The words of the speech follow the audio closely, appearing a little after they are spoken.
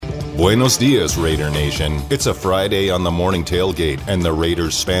Buenos dias, Raider Nation. It's a Friday on the morning tailgate, and the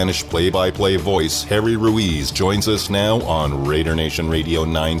Raiders' Spanish play-by-play voice, Harry Ruiz, joins us now on Raider Nation Radio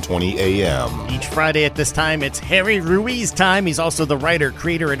 920 AM. Each Friday at this time, it's Harry Ruiz time. He's also the writer,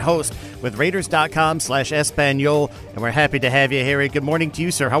 creator, and host with Raiders.com/Espanol, and we're happy to have you, Harry. Good morning to you,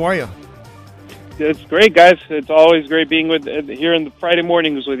 sir. How are you? It's great, guys. It's always great being here in the Friday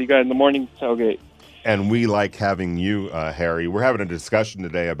mornings with you guys in the morning tailgate. And we like having you, Harry. We're having a discussion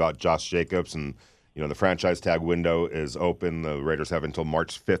today about Josh Jacobs, and the franchise tag window is open. The Raiders have until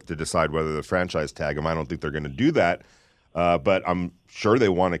March 5th to decide whether to franchise tag him. I don't think they're going to do that, but I'm sure they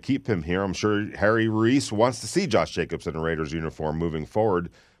want to keep him here. I'm sure Harry Ruiz wants to see Josh Jacobs in a Raiders uniform moving forward.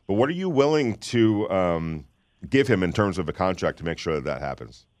 But what are you willing to give him in terms of a contract to make sure that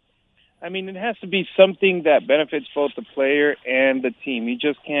happens? I mean, it has to be something that benefits both the player and the team. You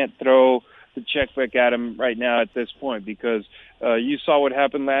just can't throw the check back at him right now at this point, because you saw what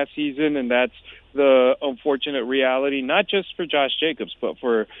happened last season, and that's the unfortunate reality, not just for Josh Jacobs, but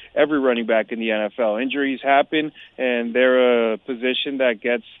for every running back in the NFL. Injuries happen, and they're a position that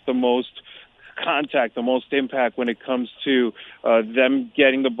gets the most contact, the most impact when it comes to them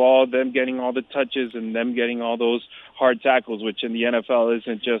getting the ball, them getting all the touches, and them getting all those hard tackles, which in the NFL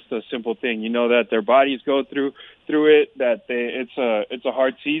isn't just a simple thing. You know that their bodies go through it, that it's a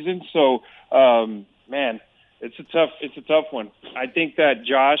hard season. So, man, it's a tough one. I think that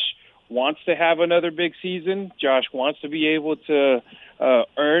Josh wants to have another big season. Josh wants to be able to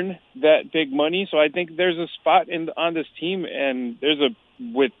earn that big money. So I think there's a spot on this team, and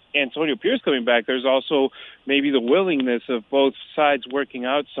with Antonio Pierce coming back, there's also maybe the willingness of both sides working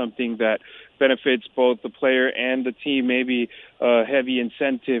out something that benefits both the player and the team, maybe a heavy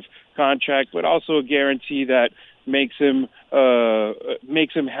incentive contract, but also a guarantee that makes him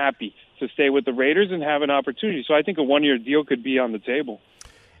happy to stay with the Raiders and have an opportunity. So I think a one-year deal could be on the table.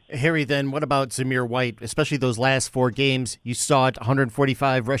 Harry, then what about Zamir White, especially those last four games? You saw it,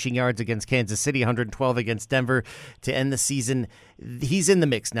 145 rushing yards against Kansas City, 112 against Denver to end the season. He's in the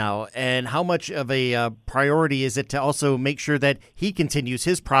mix now, and how much of a priority is it to also make sure that he continues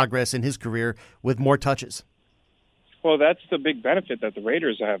his progress in his career with more touches? Well, that's the big benefit that the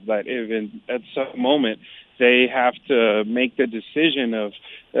Raiders have, that even at some moment they have to make the decision of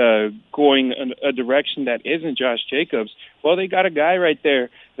going a direction that isn't Josh Jacobs. Well, they got a guy right there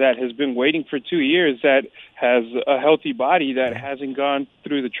that has been waiting for 2 years, that has a healthy body, that hasn't gone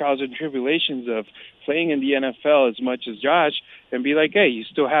through the trials and tribulations of playing in the NFL as much as Josh, and be like, hey, you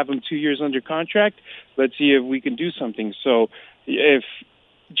still have him 2 years under contract? Let's see if we can do something. So if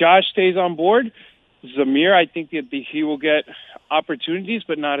Josh stays on board, Zamir, I think that he will get opportunities,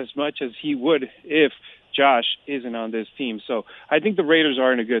 but not as much as he would if Josh isn't on this team. So I think the Raiders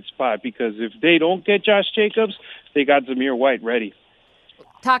are in a good spot, because if they don't get Josh Jacobs, they got Zamir White ready.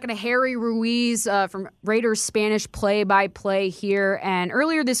 Talking to Harry Ruiz from Raiders Spanish play-by-play here. And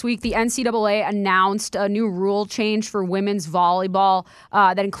earlier this week, the NCAA announced a new rule change for women's volleyball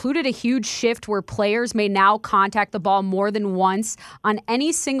that included a huge shift where players may now contact the ball more than once on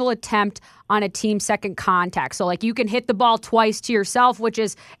any single attempt on a team second contact. So, you can hit the ball twice to yourself, which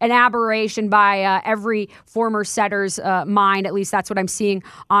is an aberration by every former setter's mind. At least that's what I'm seeing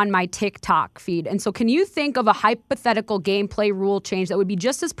on my TikTok feed. And so can you think of a hypothetical gameplay rule change that would be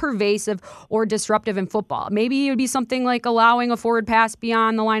just as pervasive or disruptive in football? Maybe it would be something like allowing a forward pass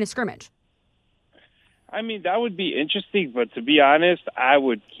beyond the line of scrimmage. I mean, that would be interesting, but to be honest, I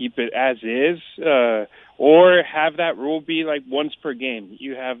would keep it as is, or have that rule be like once per game.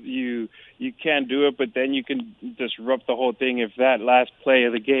 You can't do it, but then you can disrupt the whole thing if that last play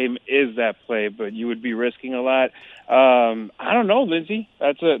of the game is that play, but you would be risking a lot. I don't know, Lindsay.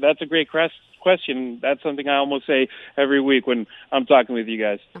 That's a great question. That's something I almost say every week when I'm talking with you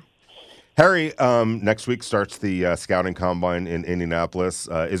guys. Harry, next week starts the scouting combine in Indianapolis.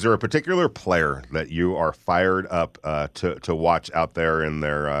 Is there a particular player that you are fired up to watch out there in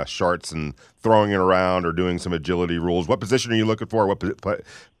their shorts and throwing it around or doing some agility rules? What position are you looking for? What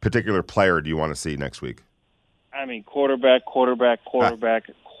particular player do you want to see next week? I mean, quarterback.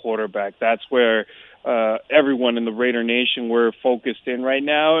 That's where everyone in the Raider Nation, we're focused in right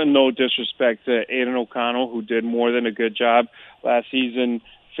now. And no disrespect to Aiden O'Connell, who did more than a good job last season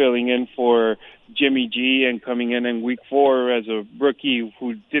filling in for Jimmy G and coming in week 4 as a rookie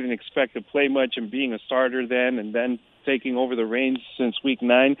who didn't expect to play much and being a starter then, and then taking over the reins since week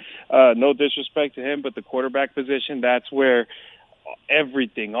 9. No disrespect to him, but the quarterback position, that's where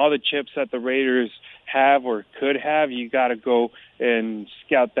everything, all the chips that the Raiders have or could have, you got to go and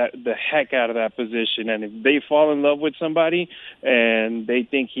scout the heck out of that position. And if they fall in love with somebody and they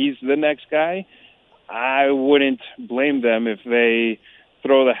think he's the next guy, I wouldn't blame them if they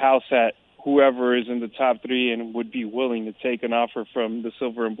throw the house at whoever is in the top three and would be willing to take an offer from the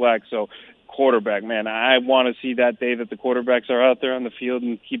Silver and Black. So quarterback, man, I want to see that day that the quarterbacks are out there on the field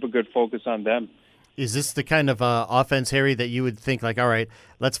and keep a good focus on them. Is this the kind of offense, Harry, that you would think like, all right,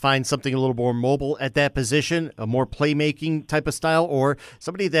 let's find something a little more mobile at that position, a more playmaking type of style, or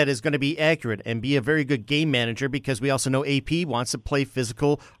somebody that is going to be accurate and be a very good game manager, because we also know AP wants to play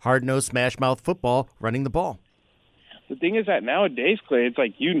physical, hard-nosed, smash-mouth football running the ball? The thing is that nowadays, Clay, it's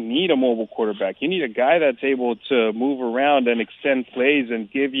like you need a mobile quarterback. You need a guy that's able to move around and extend plays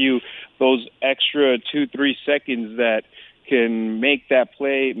and give you those extra 2-3 seconds that can make that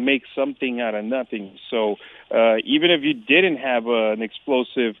play, make something out of nothing. So even if you didn't have an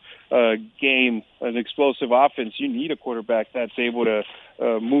explosive game, an explosive offense, you need a quarterback that's able to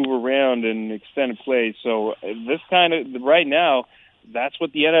move around and extend plays. So this kind of, right now, that's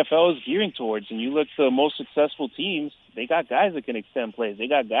what the NFL is gearing towards. And you look to the most successful teams, they got guys that can extend plays. They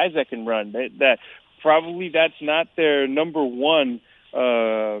got guys that can run. That probably that's not their number one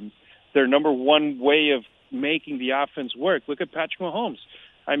way of making the offense work. Look at Patrick Mahomes.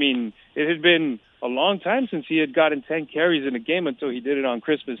 I mean, it had been a long time since he had gotten 10 carries in a game until he did it on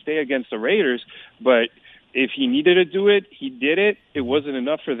Christmas Day against the Raiders. But if he needed to do it, he did it. It wasn't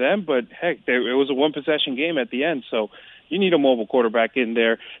enough for them, but heck, it was a one-possession game at the end. So you need a mobile quarterback in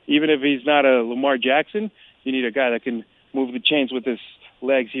there. Even if he's not a Lamar Jackson, you need a guy that can move the chains with his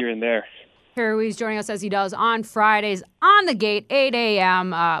legs here and there. Harry Ruiz joining us as he does on Fridays on the Gate, 8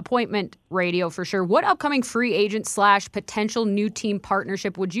 a.m. Appointment radio for sure. What upcoming free agent / potential new team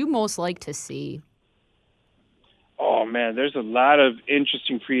partnership would you most like to see? Oh, man, there's a lot of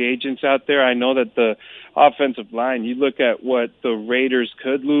interesting free agents out there. I know that the offensive line, you look at what the Raiders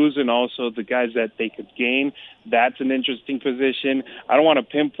could lose and also the guys that they could gain. That's an interesting position. I don't want to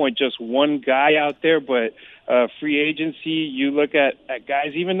pinpoint just one guy out there, but free agency, you look at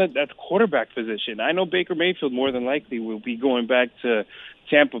guys, even at the quarterback position. I know Baker Mayfield more than likely will be going back to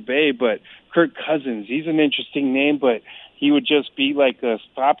Tampa Bay, but Kirk Cousins, he's an interesting name, but he would just be like a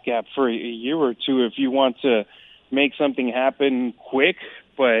stopgap for a year or two if you want to make something happen quick,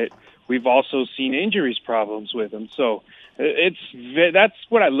 but we've also seen injuries problems with him. So that's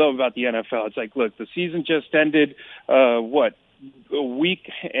what I love about the NFL. It's like, look, the season just ended, a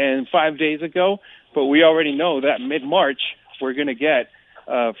week and 5 days ago, but we already know that mid-March we're going to get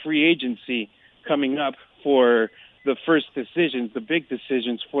free agency coming up for the first decisions, the big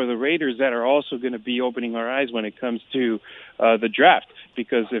decisions for the Raiders that are also going to be opening our eyes when it comes to the draft.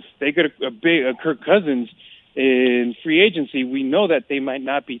 Because if they get a Kirk Cousins in free agency, we know that they might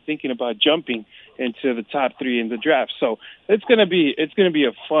not be thinking about jumping into the top 3 in the draft. So it's going to be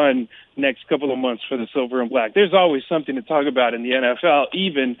a fun next couple of months for the Silver and Black. There's always something to talk about in the NFL,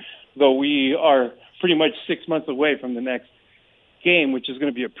 even though we are pretty much 6 months away from the next game, which is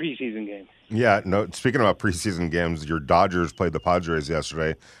going to be a preseason game. Yeah, no. Speaking about preseason games, your Dodgers played the Padres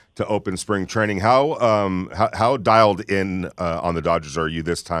yesterday to open spring training. How dialed in on the Dodgers are you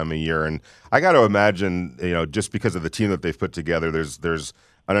this time of year? And I got to imagine, just because of the team that they've put together, there's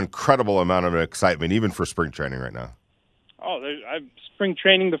an incredible amount of excitement even for spring training right now. Spring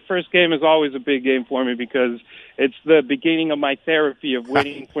training, the first game is always a big game for me because it's the beginning of my therapy of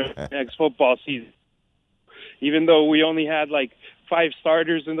waiting for the next football season. Even though we only had 5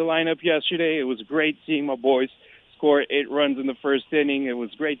 starters in the lineup yesterday, it was great seeing my boys score 8 runs in the first inning. It was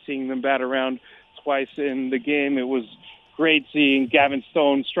great seeing them bat around twice in the game. It was great seeing Gavin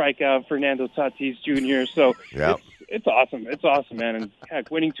Stone strike out Fernando Tatis Jr. So it's awesome. It's awesome, man. And heck,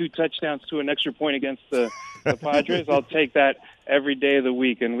 winning 2 touchdowns to an extra point against the Padres, I'll take that every day of the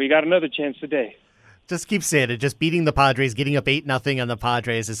week. And we got another chance today. Just keep saying it. Just beating the Padres, getting up 8-0 on the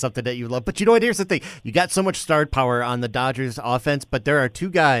Padres is something that you love. But you know what? Here's the thing. You got so much star power on the Dodgers offense, but there are 2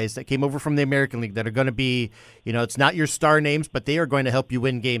 guys that came over from the American League that are going to be, it's not your star names, but they are going to help you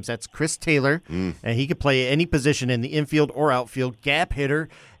win games. That's Chris Taylor, and he could play any position in the infield or outfield, gap hitter,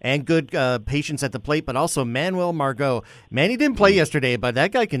 and good patience at the plate, but also Manuel Margot. Man, he didn't play yesterday, but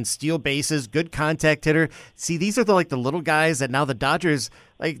that guy can steal bases, good contact hitter. See, these are the little guys that now the Dodgers,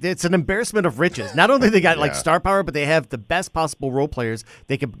 it's an embarrassment of riches. Not only they got star power, but they have the best possible role players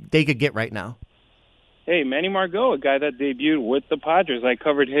they could get right now. Hey, Manny Margot, a guy that debuted with the Padres. I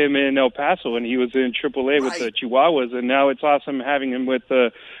covered him in El Paso, and he was in AAA with the Chihuahuas, and now it's awesome having him with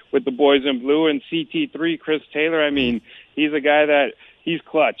the boys in blue. And CT3, Chris Taylor, I mean, he's a guy that he's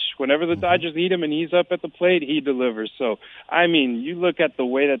clutch. Whenever the Dodgers need him and he's up at the plate, he delivers. So, I mean, you look at the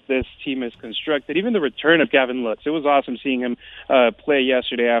way that this team is constructed, even the return of Gavin Lux. It was awesome seeing him play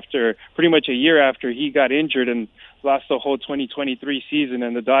yesterday after pretty much a year after he got injured and lost the whole 2023 season.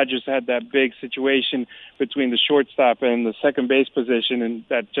 And the Dodgers had that big situation between the shortstop and the second base position, and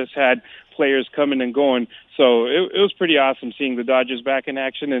that just had players coming and going. So it was pretty awesome seeing the Dodgers back in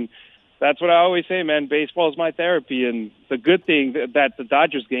action. And that's what I always say, man. Baseball is my therapy, and the good thing that the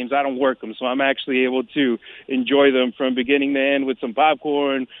Dodgers games, I don't work them, so I'm actually able to enjoy them from beginning to end with some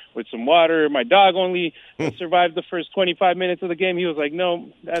popcorn, with some water. My dog only survived the first 25 minutes of the game. He was like,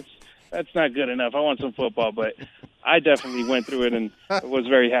 no, that's not good enough. I want some football, but I definitely went through it and was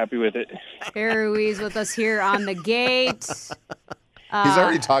very happy with it. Harry Ruiz with us here on The Gate. He's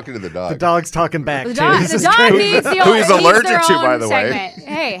already talking to the dog. The dog's talking back. The dog needs who he's allergic to, by the segment.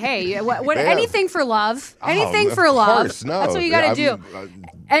 way. Hey, what anything for love. Anything for love. Of course, no. That's what you got to do.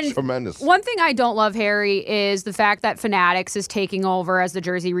 And tremendous. One thing I don't love, Harry, is the fact that Fanatics is taking over as the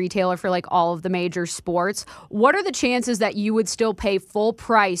jersey retailer for like all of the major sports. What are the chances that you would still pay full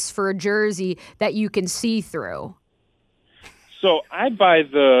price for a jersey that you can see through? So I buy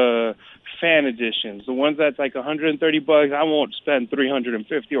the fan editions, the ones that's like $130. I won't spend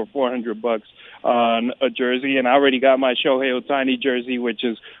 $350 or $400 on a jersey, and I already got my Shohei Ohtani jersey, which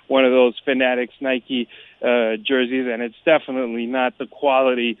is one of those Fanatics Nike jerseys, and it's definitely not the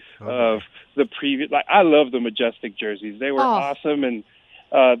quality of the previous. Like, I love the Majestic jerseys; they were awesome, and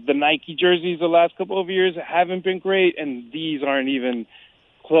the Nike jerseys the last couple of years haven't been great, and these aren't even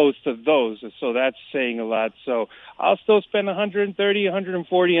close to those. So that's saying a lot. So I'll still spend $130,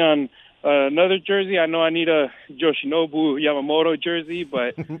 $140 on another jersey. I know I need a Yoshinobu Yamamoto jersey,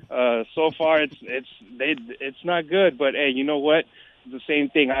 but so far it's not good. But hey, you know what? The same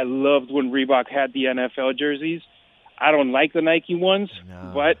thing. I loved when Reebok had the NFL jerseys. I don't like the Nike ones,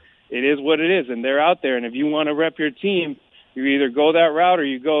 but it is what it is, and they're out there. And if you want to rep your team, you either go that route or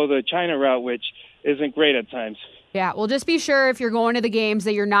you go the China route, which isn't great at times. Yeah, well, just be sure if you're going to the games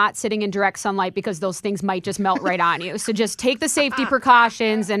that you're not sitting in direct sunlight because those things might just melt right on you. So just take the safety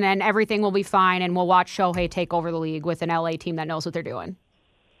precautions, and then everything will be fine, and we'll watch Shohei take over the league with an LA team that knows what they're doing.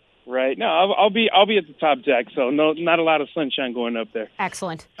 Right. No, I'll be at the top deck, so not a lot of sunshine going up there.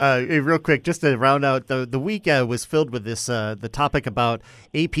 Excellent. Real quick, just to round out, the week was filled with this the topic about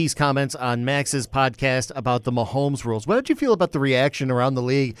AP's comments on Max's podcast about the Mahomes rules. What did you feel about the reaction around the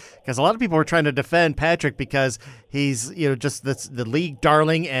league? Because a lot of people were trying to defend Patrick because he's just the league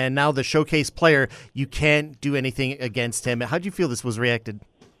darling and now the showcase player. You can't do anything against him. How do you feel this was reacted?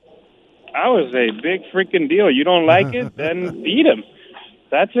 I was a big freaking deal. You don't like it, then beat him.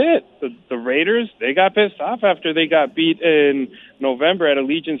 That's it. The Raiders, they got pissed off after they got beat in November at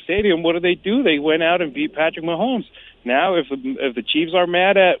Allegiant Stadium. What do? They went out and beat Patrick Mahomes. Now, if the Chiefs are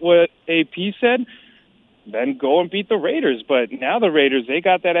mad at what AP said, then go and beat the Raiders. But now the Raiders, they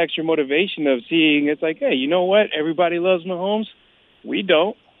got that extra motivation of seeing it's like, hey, you know what? Everybody loves Mahomes. We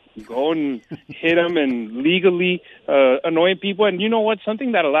don't. Go and hit them and legally annoy people. And you know what?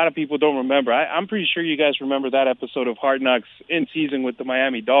 Something that a lot of people don't remember. I'm pretty sure you guys remember that episode of Hard Knocks in season with the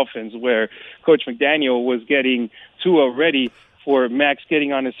Miami Dolphins where Coach McDaniel was getting Tua ready for Max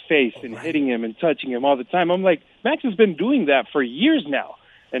getting on his face and hitting him and touching him all the time. I'm like, Max has been doing that for years now.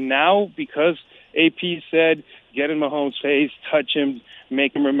 And now because AP said, get in Mahomes' face, touch him,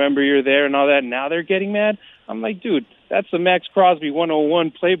 make him remember you're there and all that, now they're getting mad. I'm like, dude, that's the Max Crosby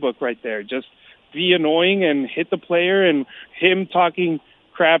 101 playbook right there. Just be annoying and hit the player, and him talking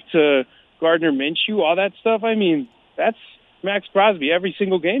crap to Gardner Minshew, all that stuff. I mean, that's Max Crosby every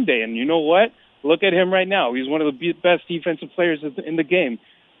single game day. And you know what? Look at him right now. He's one of the best defensive players in the game.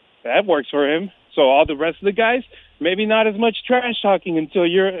 That works for him. So all the rest of the guys, maybe not as much trash talking until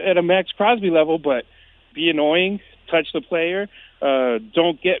you're at a Max Crosby level, but be annoying, touch the player,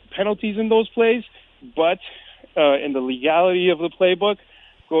 don't get penalties in those plays, but in the legality of the playbook,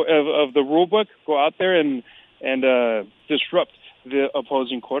 of the rule book, go out there and disrupt the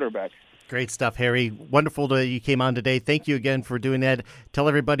opposing quarterback. Great stuff, Harry. Wonderful that you came on today. Thank you again for doing that. Tell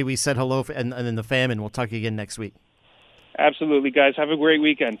everybody we said hello and the fam, and we'll talk to you again next week. Absolutely, guys. Have a great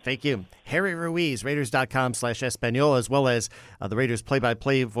weekend. Thank you. Harry Ruiz, Raiders.com/Espanol, as well as the Raiders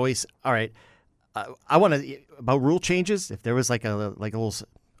play-by-play voice. All right. I want to, about rule changes, if there was like a little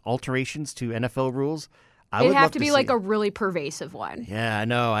alterations to NFL rules, it'd have to be like a really pervasive one. Yeah, I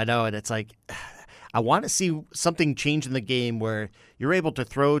know. And it's like, I want to see something change in the game where you're able to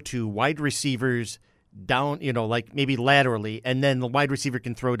throw to wide receivers down, like maybe laterally, and then the wide receiver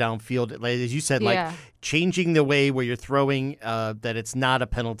can throw downfield. As you said, like changing the way where you're throwing, that it's not a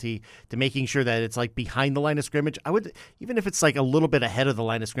penalty, to making sure that it's like behind the line of scrimmage. I would, even if it's like a little bit ahead of the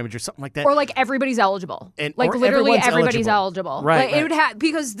line of scrimmage or something like that. Or like everybody's eligible. And, like literally everybody's eligible. Right. Like, it would have,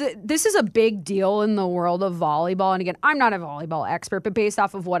 because this is a big deal in the world of volleyball. And again, I'm not a volleyball expert, but based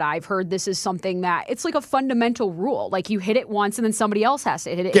off of what I've heard, this is something that it's like a fundamental rule. Like you hit it once and then somebody else has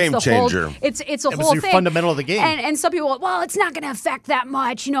to hit it. Game changer. It's a It whole was your thing. fundamental of the game. And some people, well, it's not going to affect that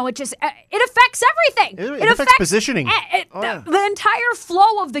much. You know, it affects everything. It affects positioning. The entire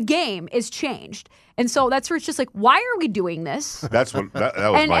flow of the game is changed. And so that's where it's just like, why are we doing this? That's what that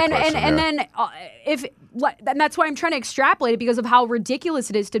was my question. And then and that's why I'm trying to extrapolate it, because of how ridiculous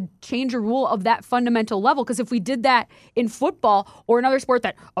it is to change a rule of that fundamental level. Because if we did that in football or another sport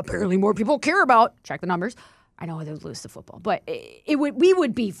that apparently more people care about, check the numbers. I know they would lose to football, but we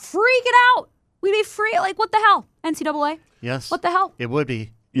would be freaking out. We'd be free. Like, what the hell? NCAA? Yes. What the hell? It would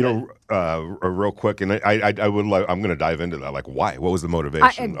be. You know, real quick, and I would like. I'm going to dive into that. Like, why? What was the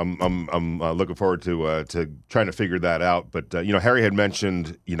motivation? I'm looking forward to trying to figure that out. But you know, Harry had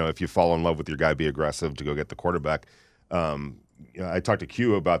mentioned, you know, if you fall in love with your guy, be aggressive to go get the quarterback. I talked to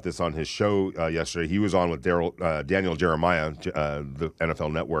Q about this on his show yesterday. He was on with Daniel Jeremiah, the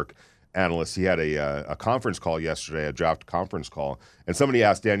NFL Network analyst. He had a conference call yesterday, a draft conference call, and somebody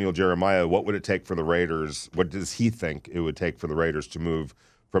asked Daniel Jeremiah, what would it take for the Raiders? What does he think it would take for the Raiders to move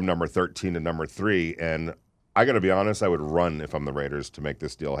from number 13 to number 3? And I got to be honest, I would run if I'm the Raiders to make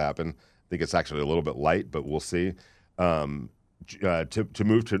this deal happen. I think it's actually a little bit light, but we'll see. To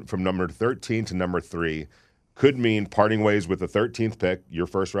move from number 13 to number 3 could mean parting ways with the 13th pick, your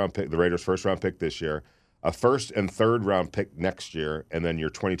first-round pick, the Raiders' first-round pick this year, a first and third-round pick next year, and then your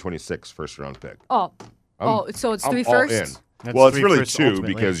 2026 first-round pick. So it's 3 I'm firsts? Well, it's 3 really firsts 2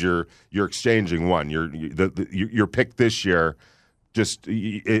 ultimately. because you're exchanging one. Your pick this year just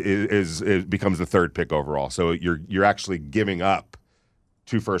it becomes the third pick overall. So you're actually giving up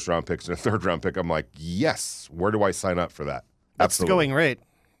 2 first-round picks and a third-round pick. I'm like, yes. Where do I sign up for that? That's the going rate.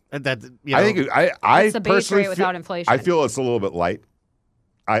 That, you know, I think I It's the base personally rate without inflation. I feel it's a little bit light.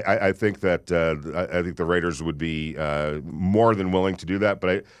 I think that I think the Raiders would be more than willing to do that.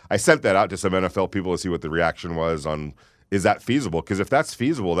 But I sent that out to some NFL people to see what the reaction was on, is that feasible? Because if that's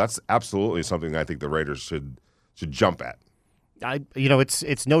feasible, that's absolutely something I think the Raiders should jump at.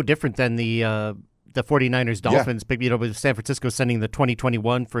 It's no different than the 49ers Dolphins pick. You know, with San Francisco sending the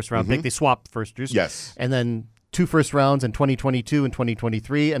 2021 first-round pick, they swapped firsters. Yes. And then 2 first rounds in 2022 and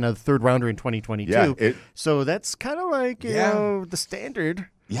 2023, and a third rounder in 2022. Yeah, so that's kind of like you know, the standard.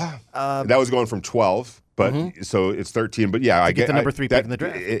 Yeah, that was going from 12, but so it's 13. But yeah, I get the number 3 pick in the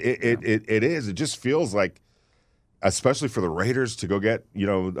draft. It is. It just feels like, especially for the Raiders to go get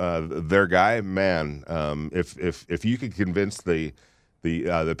their guy. Man, if you could convince the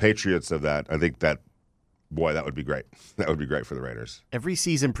Patriots of that, I think that. Boy, that would be great. That would be great for the Raiders. Every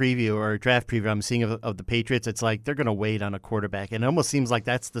season preview or draft preview I'm seeing of the Patriots, it's like they're going to wait on a quarterback. And it almost seems like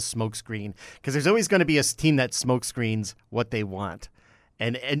that's the smokescreen, because there's always going to be a team that smokescreens what they want.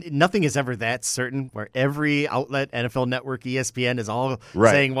 And nothing is ever that certain, where every outlet, NFL Network, ESPN, is all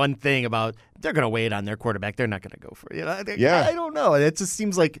saying one thing about they're going to wait on their quarterback. They're not going to go for it. I don't know. It just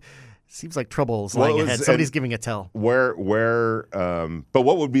seems like trouble's lying ahead. Somebody's giving a tell. But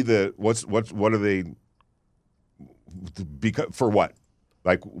what would be what are they? For what?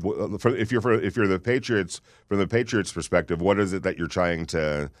 Like, if you're the Patriots, from the Patriots' perspective, what is it that you're trying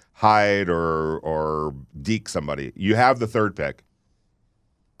to hide or deke somebody? You have the third pick.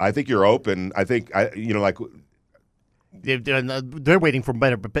 I think you're open. I think they're waiting for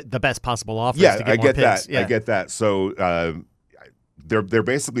the best possible offers. Yeah, to get I more get picks. that. I get that. So they're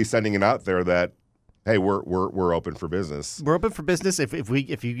basically sending it out there that, hey, we're open for business. We're open for business. If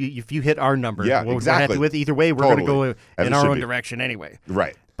you hit our number, we're happy with. Either way, we're going to go in our own direction anyway.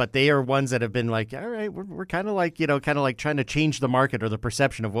 Right. But they are ones that have been like, all right, we're kind of like trying to change the market or the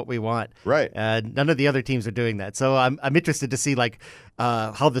perception of what we want. Right. None of the other teams are doing that. So I'm interested to see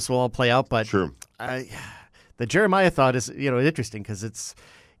how this will all play out. But true. The Jeremiah thought is interesting because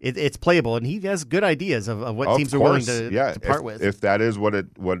it's playable, and he has good ideas of what teams are willing to part with. If that is what it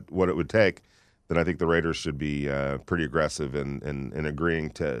would take, then I think the Raiders should be pretty aggressive in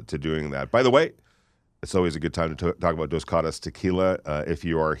agreeing to doing that. By the way, it's always a good time to talk about Dos Catas Tequila. If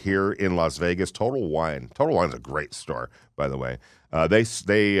you are here in Las Vegas, Total Wine is a great store, by the way.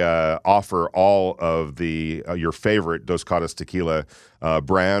 They offer all of your favorite Dos Catas Tequila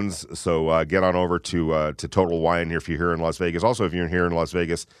brands. So get on over to Total Wine if you're here in Las Vegas. Also, if you're here in Las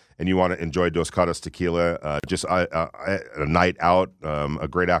Vegas and you want to enjoy Dos Catas Tequila, just a night out, a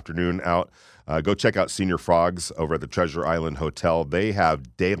great afternoon out, go check out Senior Frogs over at the Treasure Island Hotel. They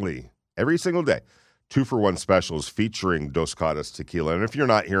have daily, every single day, 2-for-1 specials featuring Dos Catas tequila. And if you're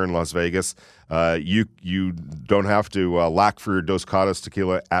not here in Las Vegas, you don't have to lack for your Dos Catas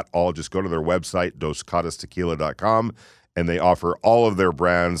tequila at all. Just go to their website, doscatastequila.com, and they offer all of their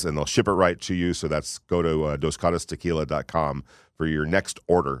brands, and they'll ship it right to you. So go to doscatastequila.com for your next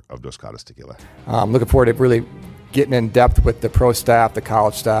order of Dos Catas tequila. I'm looking forward to really getting in depth with the pro staff, the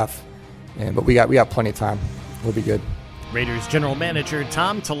college staff, but we got plenty of time. We'll be good. Raiders general manager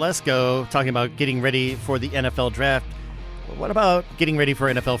Tom Telesco talking about getting ready for the NFL draft. Well, what about getting ready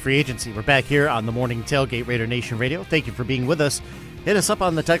for NFL free agency? We're back here on the Morning Tailgate, Raider Nation Radio. Thank you for being with us. Hit us up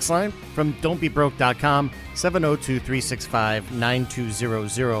on the text line from don'tbebroke.com,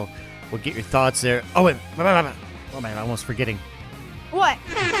 702-365-9200. We'll get your thoughts there. Oh, wait. Oh, man, I'm almost forgetting. What?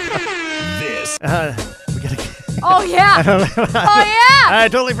 This. We gotta Oh, yeah. Oh, yeah. I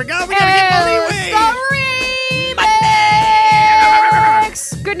totally forgot. We gotta get Money Wing.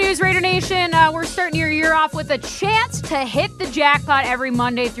 Good news, Raider Nation. We're starting your year off with a chance to hit the jackpot every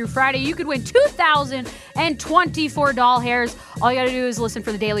Monday through Friday. You could win $2,024 hairs. All you got to do is listen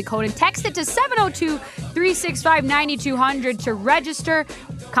for the daily code and text it to 702-365-9200 to register.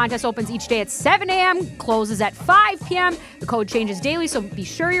 Contest opens each day at 7 a.m., closes at 5 p.m. The code changes daily, so be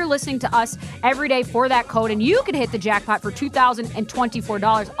sure you're listening to us every day for that code, and you can hit the jackpot for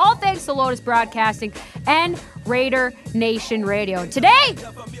 $2,024. All thanks to Lotus Broadcasting and Raider Nation Radio. Today,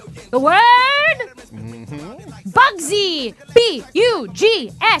 the word Bugsy.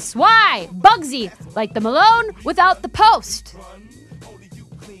 B-U-G-S-Y. Bugsy, like the Malone without the post.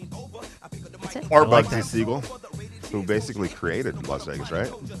 That's it. Or Bugsy Siegel, who basically created Las Vegas, right?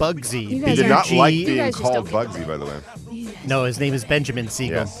 Bugsy. You He guys did are- not like You being guys just called don't Bugsy, by the way. No, his name is Benjamin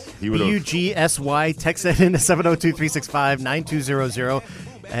Siegel. Yes, he would've- B-U-G-S-Y. Text that in to 702-365-9200.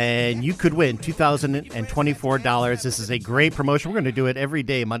 And you could win $2,024. This is a great promotion. We're going to do it every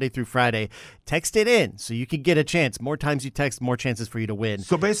day, Monday through Friday. Text it in so you can get a chance. More times you text, more chances for you to win.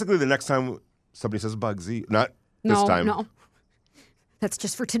 So basically, the next time somebody says Bugsy, not this time. No. That's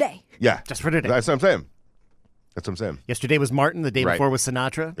just for today. Yeah. Just for today. That's what I'm saying. Yesterday was Martin. The day Right. before was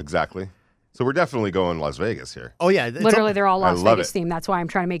Sinatra. Exactly. So we're definitely going Las Vegas here. Oh, yeah. It's Literally, they're all Las love Vegas it. themed. That's why I'm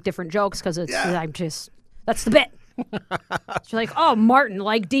trying to make different jokes because that's the bit. She's like, oh, Martin,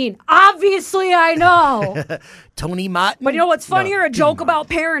 like Dean. Obviously, I know. Tony Martin. But you know what's funnier? A joke about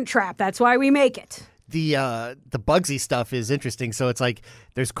Parent Trap. That's why we make it. The Bugsy stuff is interesting. So it's like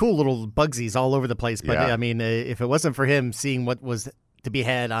there's cool little Bugsies all over the place. But, Yeah. I mean, if it wasn't for him seeing what was to be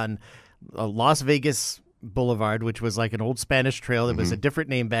had on Las Vegas Boulevard, which was like an old Spanish trail. It was a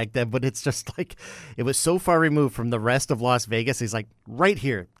different name back then, but it's just like it was so far removed from the rest of Las Vegas. He's like, right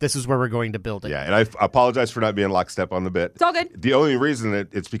here, this is where we're going to build it. Yeah, and I apologize for not being lockstep on the bit. It's all good. The only reason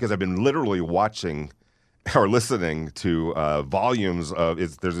it's because I've been literally watching or listening to volumes of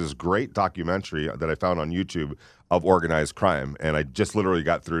there's this great documentary that I found on YouTube of organized crime, and I just literally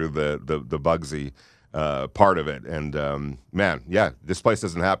got through the Bugsy part of it, and man, yeah, this place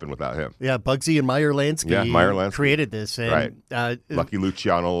doesn't happen without him. Yeah, Bugsy and Meyer Lansky, Yeah, Meyer Lansky. created this. And, Right. Lucky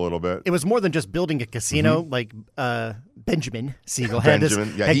Luciano a little bit. it was more than just building a casino. Like Benjamin Siegel had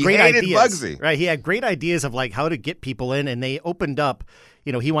Benjamin, yeah, had he great hated ideas. Bugsy. Right, he had great ideas of like how to get people in, and they opened up.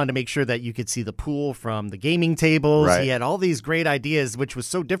 You know, he wanted to make sure that you could see the pool from the gaming tables. Right. He had all these great ideas, which was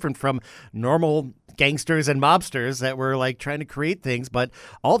so different from normal gangsters and mobsters that were like trying to create things. But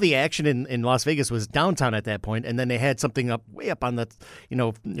all the action in Las Vegas was downtown at that point, and then they had something up way up on the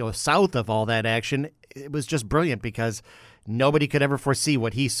south of all that action. It was just brilliant because nobody could ever foresee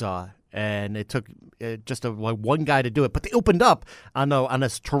what he saw. And it took just one guy to do it. But they opened up on a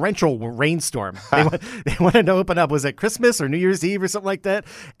torrential rainstorm. They wanted to open up. Was it Christmas or New Year's Eve or something like that?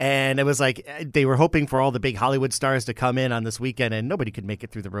 And it was like they were hoping for all the big Hollywood stars to come in on this weekend, and nobody could make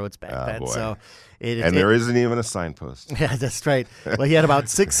it through the roads back then. Boy. So There isn't even a signpost. Yeah, that's right. Well, he had about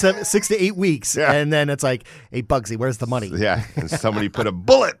 6 to 8 weeks, Yeah. and then it's like, hey, Bugsy, where's the money? Yeah, and somebody put a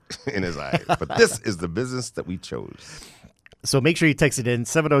bullet in his eye. But this is the business that we chose. So make sure you text it in,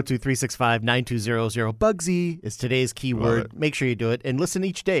 702-365-9200. Bugsy is today's keyword. Make sure you do it. And listen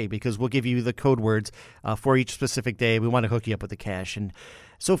each day because we'll give you the code words for each specific day. We want to hook you up with the cash. And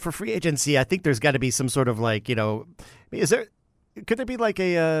so for free agency, I think there's got to be some sort of like, could there be like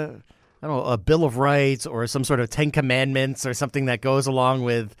a Bill of Rights or some sort of 10 Commandments or something that goes along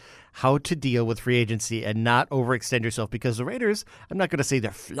with how to deal with free agency and not overextend yourself? Because the Raiders, I'm not going to say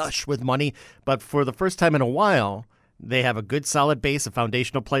they're flush with money, but for the first time in a while, they have a good, solid base of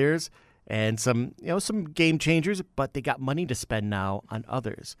foundational players and some game changers, but they got money to spend now on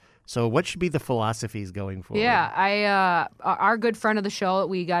others. So what should be the philosophies going forward? Yeah, our good friend of the show that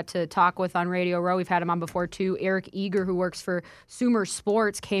we got to talk with on Radio Row, we've had him on before too, Eric Eager, who works for Sumer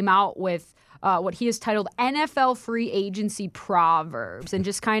Sports, came out with what he has titled NFL Free Agency Proverbs, and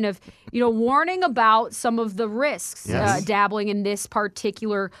just kind of, warning about some of the risks dabbling in this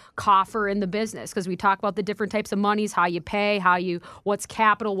particular coffer in the business. Because we talk about the different types of monies, how you pay, what's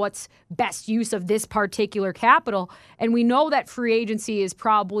capital, what's best use of this particular capital. And we know that free agency is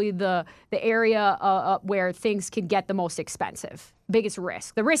probably the area where things can get the most expensive. Biggest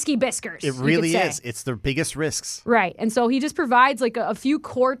risk, the risky biskers. It really is. It's the biggest risks. Right. And so he just provides like a few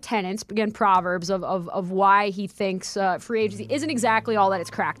core tenets, again, proverbs of why he thinks free agency isn't exactly all that it's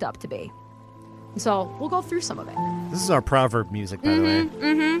cracked up to be. And so we'll go through some of it. This is our proverb music, by the way.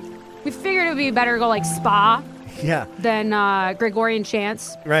 Mm-hmm. We figured it would be better to go like spa. Yeah. Than Gregorian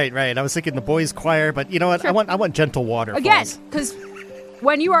chants. Right. I was thinking the boys' choir, but you know what? Sure. I want gentle waterfalls. Again, because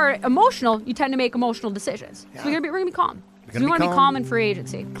when you are emotional, you tend to make emotional decisions. Yeah. So we're gonna be calm. We want to be calm in free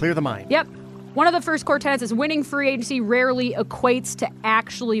agency. Clear the mind. Yep. One of the first core tenets is winning free agency rarely equates to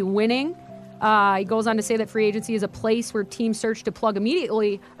actually winning. He goes on to say that free agency is a place where teams search to plug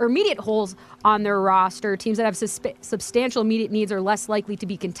immediate holes on their roster. Teams that have substantial immediate needs are less likely to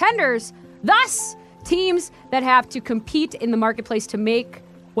be contenders. Thus, teams that have to compete in the marketplace to make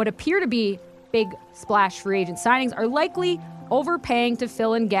what appear to be big splash free agent signings are likely overpaying to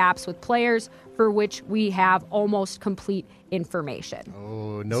fill in gaps with players for which we have almost complete information.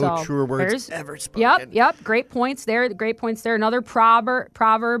 Oh, no truer words ever spoken. Yep. Great points there. Another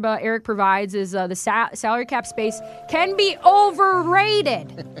proverb Eric provides is the salary cap space can be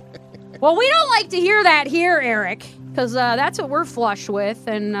overrated. Well, we don't like to hear that here, Eric, because that's what we're flush with,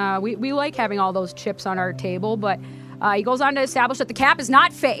 and we like having all those chips on our table. But he goes on to establish that the cap is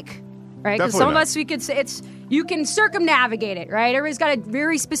not fake, right? Because some of us, we could say you can circumnavigate it, right? Everybody's got a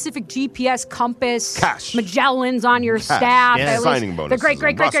very specific GPS compass, cash, Magellans on your staff, signing bonuses,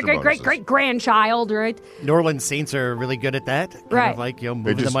 the great grandchild, right? New Orleans Saints are really good at that, kind of like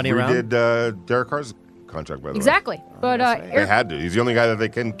moving the money around. They did Derek Carr's contract, by the way. Exactly, but they had to. He's the only guy that they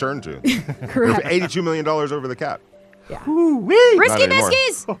can turn to. Correct. $82 million over the cap. Yeah. Risky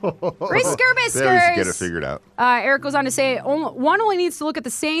Biskies! Risker Biskers! They always get it figured out. Eric goes on to say, one only needs to look at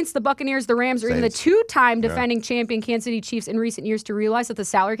the Saints, the Buccaneers, the Rams, or even the two-time defending champion Kansas City Chiefs in recent years to realize that the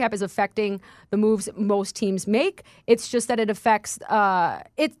salary cap is affecting the moves most teams make. It's just that it affects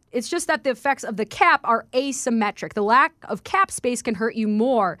it's just that the effects of the cap are asymmetric. The lack of cap space can hurt you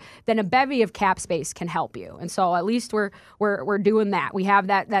more than a bevy of cap space can help you. And so at least we're doing that. We have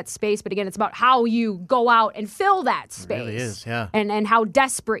that space, but again, it's about how you go out and fill that space. It really is, yeah. And how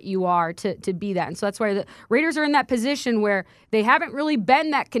desperate you are to be that. And so that's why the Raiders are in that position where they haven't really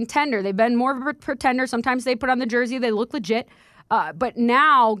been that contender. They've been more of a pretender. Sometimes they put on the jersey, they look legit. But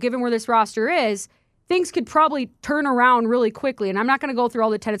now, given where this roster is, things could probably turn around really quickly. And I'm not going to go through all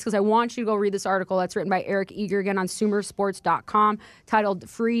the tenets because I want you to go read this article that's written by Eric Eager, again, on SumerSports.com, titled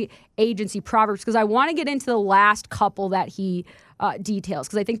Free Agency Proverbs, because I want to get into the last couple that he details,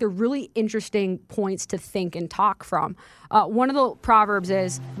 because I think they're really interesting points to think and talk from. One of the proverbs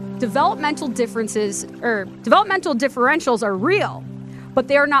is, developmental differentials are real, but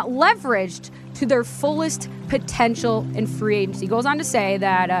they are not leveraged to their fullest potential in free agency. He goes on to say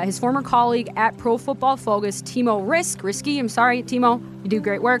that his former colleague at Pro Football Focus, Timo Risky, I'm sorry, Timo, you do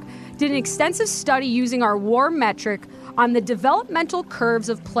great work, did an extensive study using our WAR metric on the developmental curves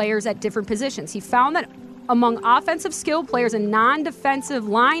of players at different positions. He found that among offensive skill players and non-defensive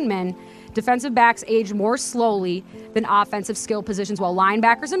linemen, defensive backs age more slowly than offensive skill positions, while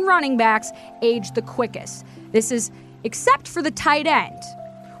linebackers and running backs age the quickest. This is except for the tight end,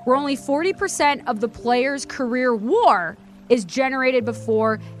 where only 40% of the player's career WAR is generated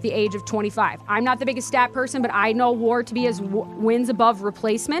before the age of 25. I'm not the biggest stat person, but I know WAR to be as wins above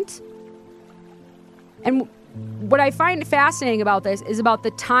replacement. And what I find fascinating about this is about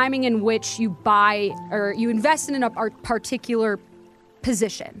the timing in which you buy or you invest in a particular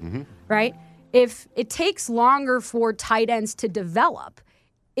position, right? If it takes longer for tight ends to develop,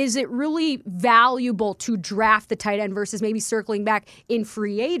 is it really valuable to draft the tight end versus maybe circling back in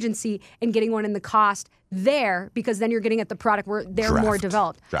free agency and getting one in the cost there, because then you're getting at the product where they're more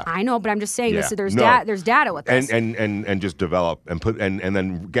developed. I know, but I'm just saying this. There's data with this. And just develop and put and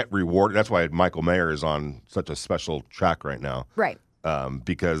then get rewarded. That's why Michael Mayer is on such a special track right now. Right.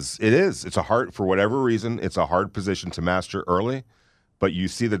 Because it's a hard, for whatever reason, it's a hard position to master early. But you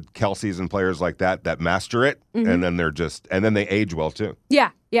see the Kelce's and players like that master it, and then then they age well too. Yeah,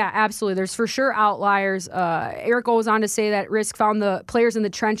 absolutely. There's for sure outliers. Eric goes on to say that Risk found the players in the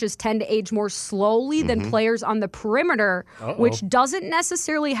trenches tend to age more slowly than players on the perimeter, which doesn't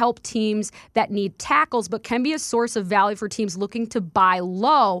necessarily help teams that need tackles, but can be a source of value for teams looking to buy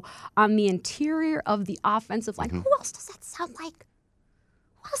low on the interior of the offensive line. Who else does that sound like?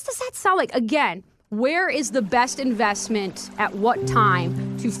 that sound like? Again, where is the best investment at what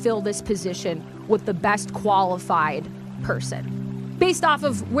time to fill this position with the best qualified person? Based off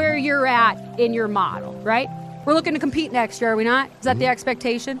of where you're at in your model, right? We're looking to compete next year, are we not? Is that the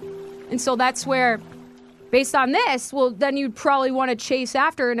expectation? And so that's where, based on this, well, then you'd probably want to chase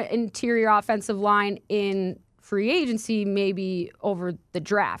after an interior offensive line in free agency, maybe over the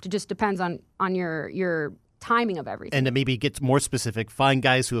draft. It just depends on your timing of everything. And to maybe get more specific, find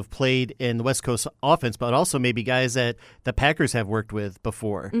guys who have played in the West Coast offense, but also maybe guys that the Packers have worked with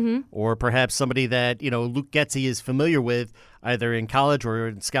before, or perhaps somebody that Luke Getsy is familiar with, either in college or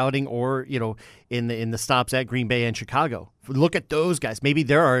in scouting, or in the stops at Green Bay and Chicago. Look at those guys. Maybe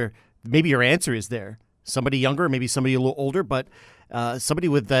your answer is there. Somebody younger, maybe somebody a little older, but somebody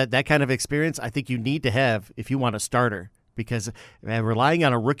with that kind of experience, I think you need to have if you want a starter, because relying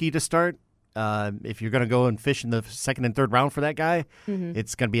on a rookie to start. If you're going to go and fish in the second and third round for that guy,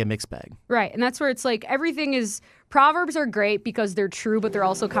 it's going to be a mixed bag. Right, and that's where it's like everything is – Proverbs are great because they're true, but they're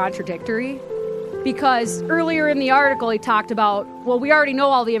also contradictory. Because earlier in the article, he talked about, well, we already know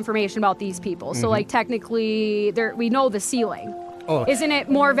all the information about these people. So, technically, we know the ceiling. Oh. Isn't it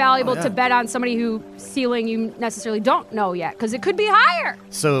more valuable to bet on somebody who ceiling you necessarily don't know yet? Because it could be higher.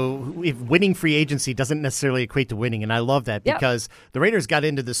 So if winning free agency doesn't necessarily equate to winning, and I love that because the Raiders got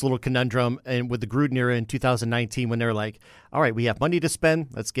into this little conundrum and with the Gruden era in 2019 when they were like, all right, we have money to spend.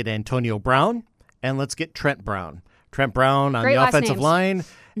 Let's get Antonio Brown and let's get Trent Brown. Trent Brown on Great the offensive names. line.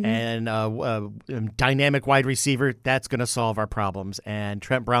 And dynamic wide receiver, that's going to solve our problems. And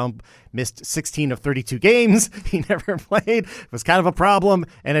Trent Brown missed 16 of 32 games. He never played. It was kind of a problem.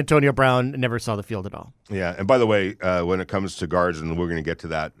 And Antonio Brown never saw the field at all. Yeah, and by the way, when it comes to guards, and we're going to get to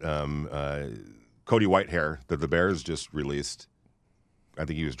that, Cody Whitehair that the Bears just released. I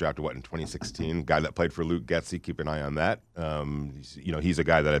think he was drafted, in 2016? Guy that played for Luke Getsy. Keep an eye on that. He's a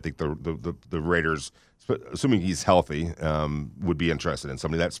guy that I think the Raiders, assuming he's healthy, would be interested in.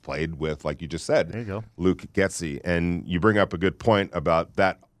 Somebody that's played with, like you just said, there you go, Luke Getsy. And you bring up a good point about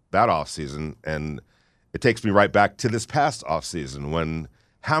that offseason, and it takes me right back to this past offseason when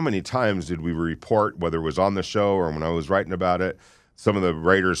how many times did we report, whether it was on the show or when I was writing about it, some of the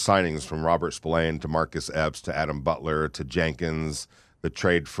Raiders signings from Robert Spillane to Marcus Epps to Adam Butler to Jenkins, the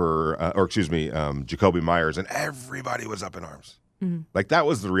trade for, Jacoby Myers, and everybody was up in arms. Like, that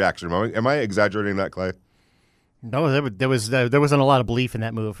was the reaction. Am I exaggerating that, Clay? No, there wasn't a lot of belief in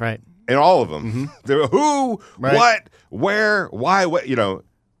that move, right? In all of them. There were who, right, what, where, why, what,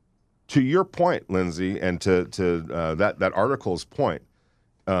 to your point, Lindsay, and to that article's point,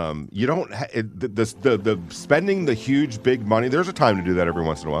 you don't the spending the huge big money. There's a time to do that every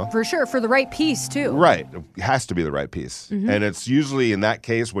once in a while, for sure, for the right piece too. Right, it has to be the right piece, and it's usually in that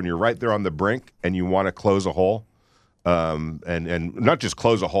case when you're right there on the brink and you want to close a hole, and not just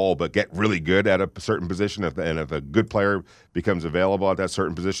close a hole, but get really good at a certain position. If a good player becomes available at that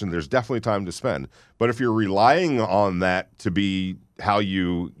certain position, there's definitely time to spend. But if you're relying on that to be how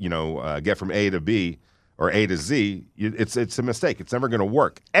you get from A to B or A to Z, it's a mistake. It's never going to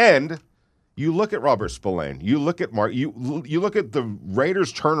work. And you look at Robert Spillane, you look at Mark, you look at the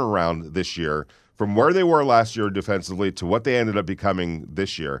Raiders' turnaround this year from where they were last year defensively to what they ended up becoming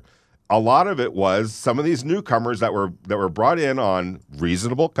this year. A lot of it was some of these newcomers that were brought in on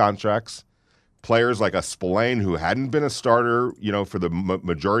reasonable contracts, players like a Spillane who hadn't been a starter, for the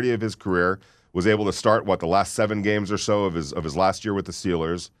majority of his career, was able to start the last 7 games or so of his last year with the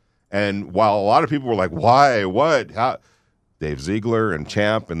Steelers. And while a lot of people were like, why, what, how, Dave Ziegler and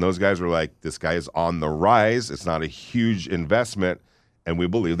Champ and those guys were like, this guy is on the rise. It's not a huge investment, and we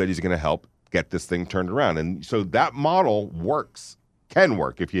believe that he's going to help get this thing turned around. And so that model can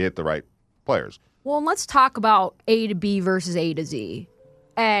work if you hit the right players. Well, and let's talk about A to B versus A to Z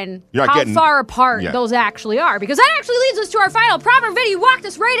and how far apart those actually are, because that actually leads us to our final proverb video. You walked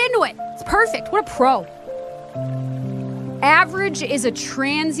us right into it. It's perfect. What a pro. Average is a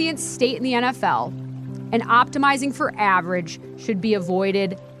transient state in the NFL, and optimizing for average should be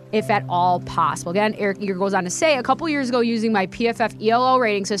avoided if at all possible. Again, Eric Eager goes on to say, a couple years ago using my PFF ELO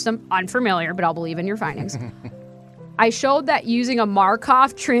rating system, unfamiliar, but I'll believe in your findings, I showed that using a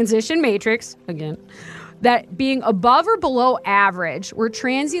Markov transition matrix, again, that being above or below average were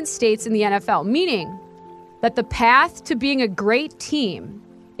transient states in the NFL, meaning that the path to being a great team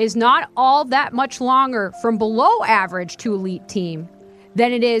is not all that much longer from below average to elite team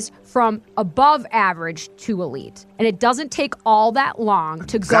than it is from above average to elite. And it doesn't take all that long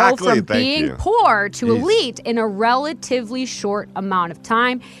to Exactly. go from Thank being you. poor to Jeez. elite in a relatively short amount of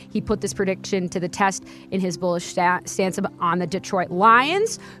time. He put this prediction to the test in his bullish stance on the Detroit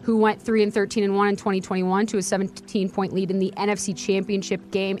Lions, who went 3-13-1 in 2021 to a 17-point lead in the NFC Championship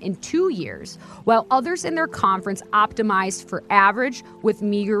game in 2 years, while others in their conference optimized for average with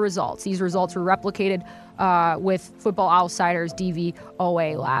meager results. These results were replicated with Football Outsiders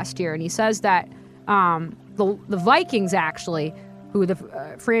DVOA last year. And he says that the Vikings, actually, who the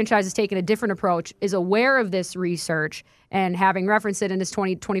franchise has taken a different approach, is aware of this research, and having referenced it in his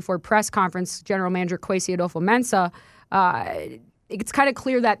 2024 press conference, General Manager Kwesi Adolfo-Mensah, it's kind of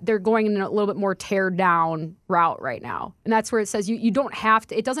clear that they're going in a little bit more tear-down route right now. And that's where it says you don't have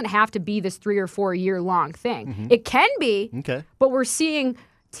to, it doesn't have to be this 3 or 4 year long thing. Mm-hmm. It can be, but we're seeing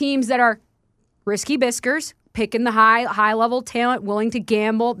teams that are risky biskers, picking the high-level talent, willing to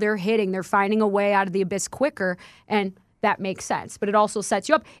gamble. They're hitting. They're finding a way out of the abyss quicker, and that makes sense. But it also sets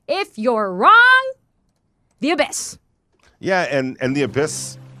you up. If you're wrong, the abyss. Yeah, and the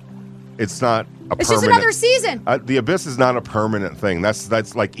abyss, it's not a It's permanent. just another season. The abyss is not a permanent thing.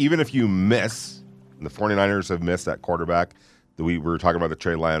 That's like, even if you miss, and the 49ers have missed at quarterback. We were talking about the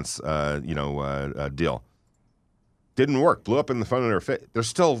Trey Lance, deal. Didn't work. Blew up in the front of their face. They're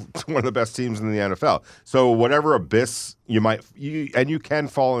still one of the best teams in the NFL. So whatever abyss you can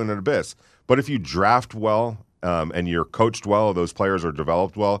fall in an abyss. But if you draft well and you're coached well, those players are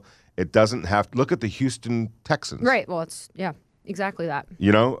developed well, it doesn't have. Look at the Houston Texans. Right. Well, it's exactly that.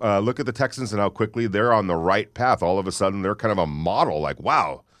 Look at the Texans and how quickly they're on the right path. All of a sudden, they're kind of a model. Like,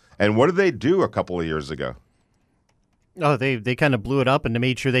 wow. And what did they do a couple of years ago? Oh, they kind of blew it up and they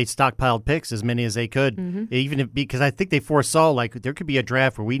made sure they stockpiled picks, as many as they could, because I think they foresaw, like, there could be a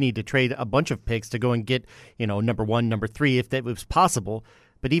draft where we need to trade a bunch of picks to go and get, number 1, number 3, if that was possible.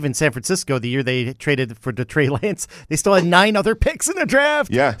 But even San Francisco, the year they traded for Trey Lance, they still had 9 other picks in the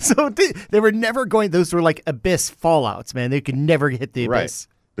draft. Yeah. So they were never going. Those were like abyss fallouts, man. They could never hit the abyss.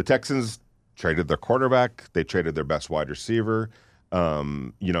 Right. The Texans traded their quarterback. They traded their best wide receiver.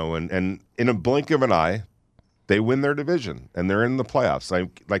 And in a blink of an eye, they win their division, and they're in the playoffs.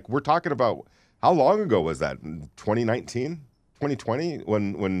 Like we're talking about, how long ago was that? 2019, 2020,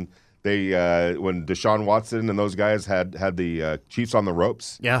 when Deshaun Watson and those guys had the Chiefs on the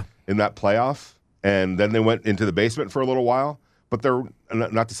ropes. Yeah. In that playoff, and then they went into the basement for a little while. But they're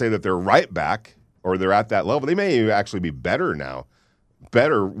not to say that they're right back or they're at that level. They may actually be better now,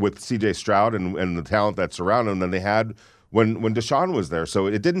 better with C.J. Stroud and the talent that's around them than they had when Deshaun was there. So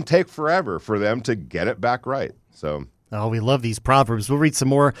it didn't take forever for them to get it back right. So. Oh, we love these Proverbs. We'll read some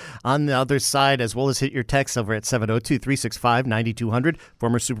more on the other side, as well as hit your text over at 702-365-9200.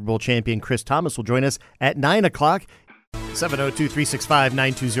 Former Super Bowl champion Chris Thomas will join us at 9 o'clock.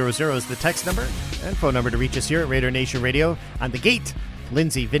 702-365-9200 is the text number and phone number to reach us here at Raider Nation Radio. On the gate,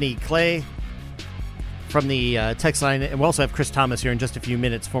 Lindsay, Vinny, Clay from the text line. And we'll also have Chris Thomas here in just a few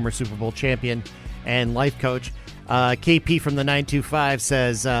minutes, former Super Bowl champion and life coach. KP from the 925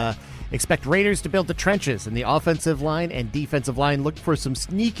 says... expect Raiders to build the trenches in the offensive line and defensive line. Look for some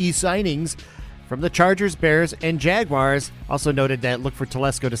sneaky signings from the Chargers, Bears, and Jaguars. Also noted that look for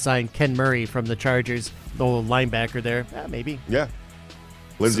Telesco to sign Ken Murray from the Chargers, the old linebacker there. Maybe. Yeah.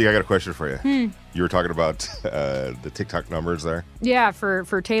 Lindsay, I got a question for you. You were talking about the TikTok numbers there. Yeah,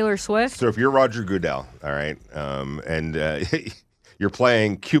 for Taylor Swift. So if you're Roger Goodell, all right, and you're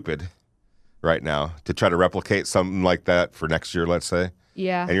playing Cupid right now to try to replicate something like that for next year, let's say.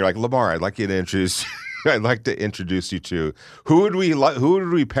 Yeah. And you're like, Lamar, I'd like to introduce you to who would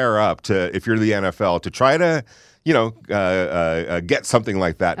we pair up to, if you're the NFL, to try to get something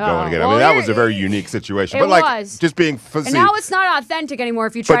like that going again. Well, I mean, that was a very unique situation. But was. Just being funny. And now it's not authentic anymore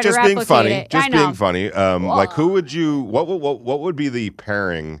if you try to replicate being funny, it. Just I know. being funny. Like, who would you? What would be the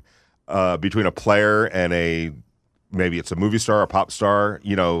pairing between a player and maybe it's a movie star, a pop star?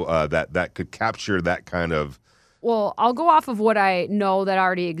 That could capture that kind of. Well, I'll go off of what I know that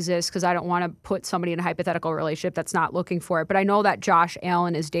already exists because I don't want to put somebody in a hypothetical relationship that's not looking for it. But I know that Josh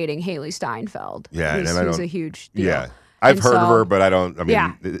Allen is dating Haley Steinfeld. Yeah, who's a huge deal. Yeah, I've heard of her, but I don't. I mean,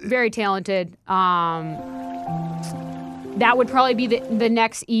 yeah, very talented. That would probably be the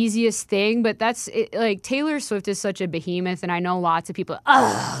next easiest thing. But that's it, like Taylor Swift is such a behemoth, and I know lots of people.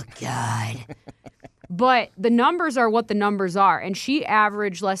 Oh God. But the numbers are what the numbers are. And she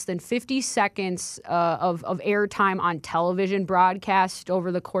averaged less than 50 seconds of airtime on television broadcast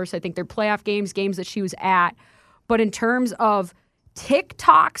over the course, I think, their playoff games that she was at. But in terms of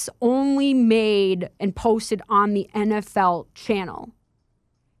TikToks only made and posted on the NFL channel,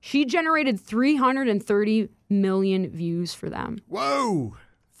 she generated 330 million views for them. Whoa!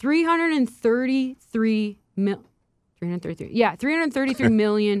 333 million. 333. Yeah, 333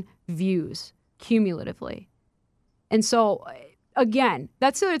 million views cumulatively. And so, again,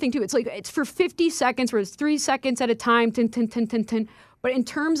 that's the other thing, too. It's like it's for 50 seconds, where it's 3 seconds at a time, tin. But in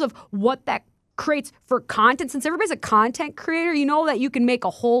terms of what that creates for content, since everybody's a content creator, you know that you can make a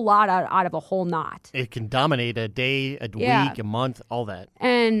whole lot out of a whole knot. It can dominate a day, a week, a month, all that.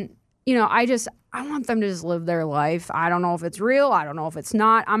 And, I want them to just live their life. I don't know if it's real. I don't know if it's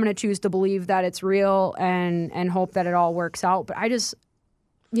not. I'm going to choose to believe that it's real and hope that it all works out. But I just,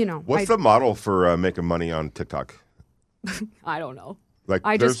 What's the model for making money on TikTok? I don't know. Like,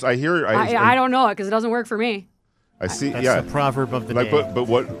 I don't know it because it doesn't work for me. I see. That's the proverb of the day. But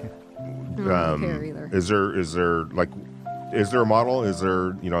what? I don't care either. Is there a model? Is there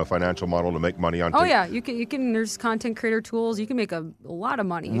a financial model to make money on? Oh yeah, you can. There's content creator tools. You can make a lot of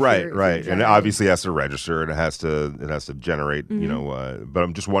money. Right. And it obviously has to register and it has to generate. But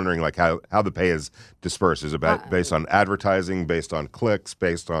I'm just wondering how the pay is dispersed. Is it based on advertising, based on clicks,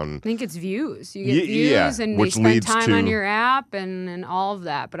 based on? I think it's views. You get views, and they spend time on your app and all of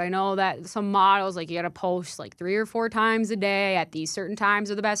that. But I know that some models you got to post 3 or 4 times a day at these certain times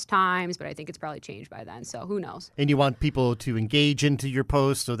are the best times. But I think it's probably changed by then. So who knows? And you want people to engage into your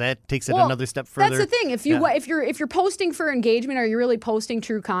post, so that takes it another step further. That's the thing. If you're posting for engagement, are you really posting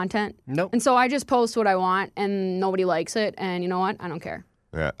true content? Nope. And so I just post what I want, and nobody likes it, and you know what? I don't care.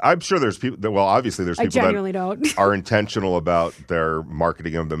 Yeah, I'm sure there's people that, obviously there's people genuinely don't. are intentional about their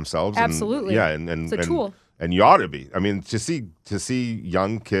marketing of themselves. Absolutely. And it's a tool. And you ought to be. I mean, to see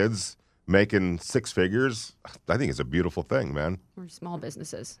young kids making 6 figures, I think it's a beautiful thing, man. Or small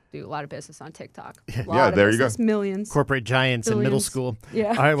businesses do a lot of business on TikTok. There you go. Millions. Corporate giants billions. in middle school. Yeah.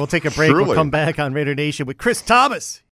 All right, we'll take a break. Truly. We'll come back on Raider Nation with Chris Thomas.